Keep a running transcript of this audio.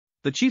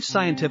The Chief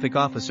Scientific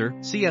Officer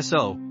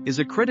 (CSO) is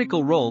a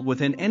critical role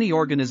within any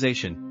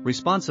organization,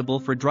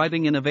 responsible for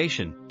driving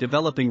innovation,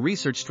 developing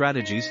research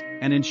strategies,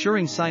 and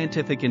ensuring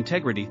scientific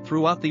integrity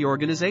throughout the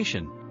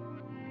organization.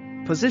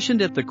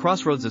 Positioned at the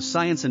crossroads of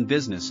science and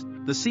business,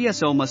 the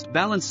CSO must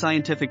balance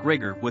scientific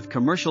rigor with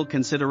commercial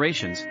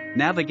considerations,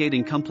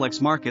 navigating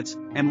complex markets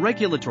and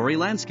regulatory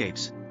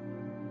landscapes.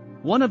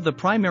 One of the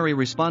primary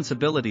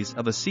responsibilities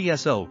of a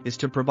CSO is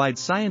to provide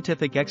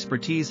scientific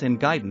expertise and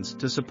guidance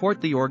to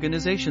support the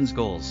organization's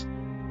goals.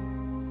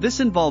 This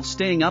involves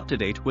staying up to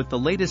date with the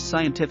latest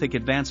scientific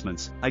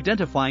advancements,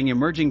 identifying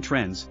emerging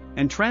trends,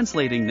 and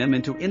translating them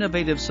into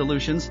innovative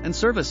solutions and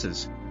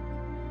services.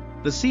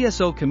 The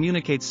CSO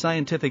communicates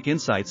scientific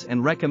insights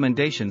and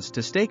recommendations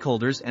to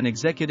stakeholders and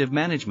executive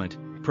management,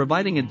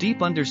 providing a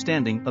deep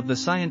understanding of the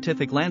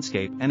scientific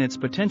landscape and its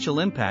potential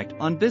impact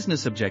on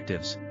business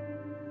objectives.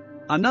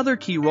 Another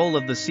key role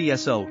of the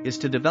CSO is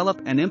to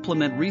develop and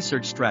implement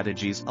research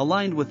strategies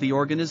aligned with the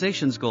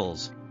organization's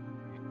goals.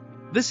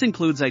 This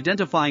includes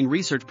identifying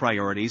research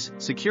priorities,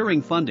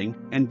 securing funding,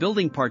 and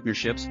building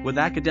partnerships with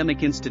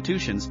academic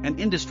institutions and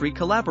industry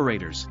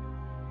collaborators.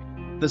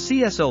 The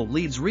CSO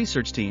leads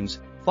research teams,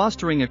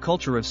 fostering a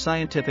culture of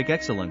scientific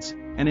excellence,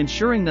 and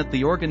ensuring that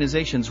the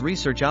organization's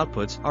research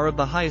outputs are of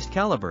the highest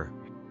caliber.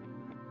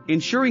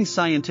 Ensuring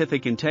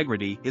scientific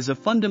integrity is a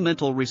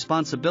fundamental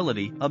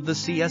responsibility of the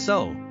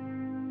CSO.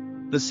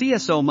 The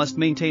CSO must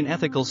maintain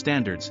ethical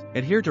standards,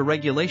 adhere to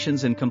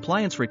regulations and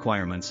compliance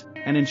requirements,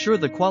 and ensure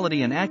the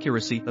quality and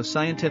accuracy of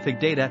scientific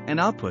data and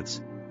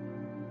outputs.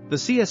 The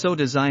CSO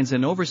designs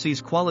and oversees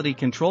quality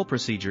control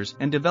procedures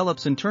and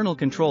develops internal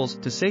controls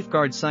to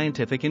safeguard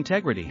scientific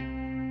integrity.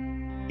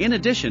 In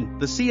addition,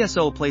 the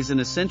CSO plays an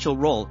essential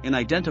role in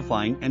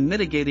identifying and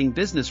mitigating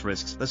business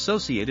risks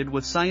associated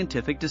with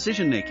scientific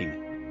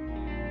decision-making.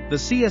 The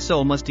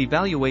CSO must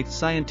evaluate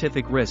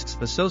scientific risks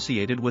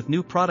associated with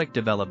new product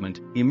development,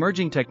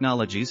 emerging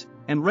technologies,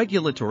 and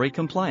regulatory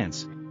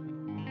compliance.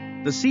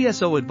 The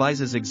CSO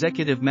advises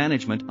executive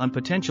management on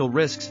potential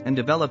risks and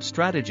develops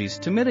strategies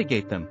to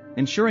mitigate them,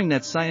 ensuring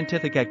that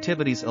scientific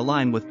activities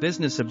align with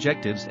business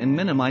objectives and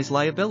minimize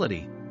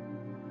liability.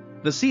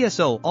 The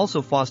CSO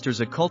also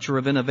fosters a culture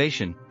of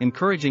innovation,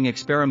 encouraging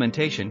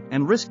experimentation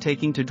and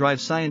risk-taking to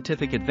drive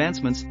scientific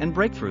advancements and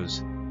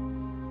breakthroughs.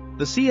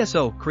 The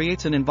CSO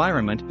creates an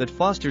environment that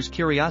fosters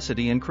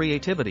curiosity and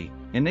creativity,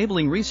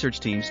 enabling research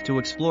teams to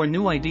explore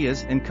new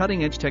ideas and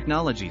cutting-edge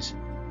technologies.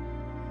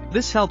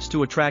 This helps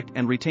to attract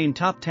and retain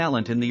top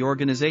talent in the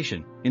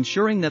organization,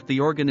 ensuring that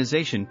the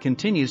organization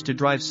continues to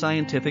drive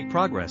scientific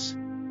progress.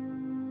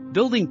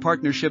 Building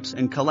partnerships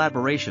and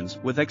collaborations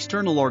with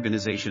external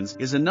organizations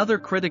is another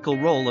critical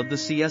role of the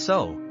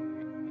CSO.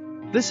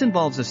 This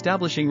involves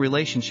establishing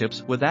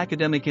relationships with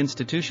academic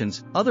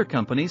institutions, other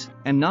companies,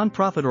 and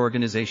non-profit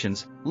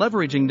organizations,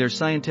 leveraging their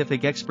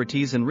scientific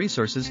expertise and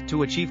resources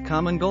to achieve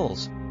common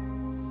goals.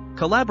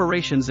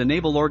 Collaborations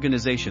enable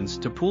organizations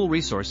to pool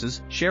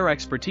resources, share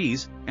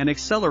expertise, and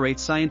accelerate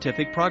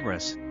scientific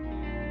progress.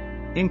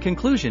 In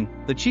conclusion,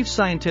 the Chief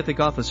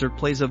Scientific Officer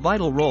plays a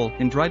vital role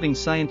in driving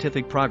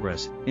scientific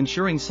progress,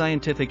 ensuring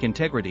scientific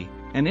integrity,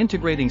 and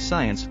integrating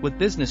science with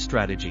business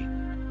strategy.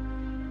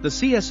 The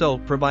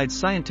CSO provides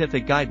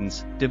scientific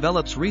guidance,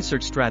 develops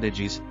research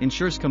strategies,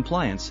 ensures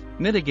compliance,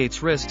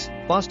 mitigates risks,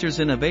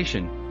 fosters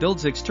innovation,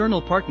 builds external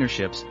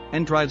partnerships,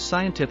 and drives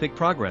scientific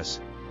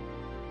progress.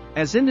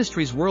 As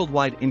industries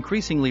worldwide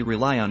increasingly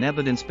rely on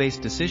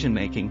evidence-based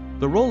decision-making,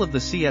 the role of the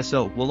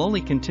CSO will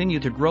only continue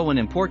to grow in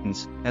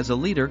importance as a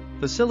leader,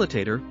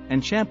 facilitator,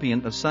 and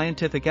champion of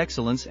scientific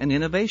excellence and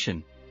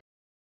innovation.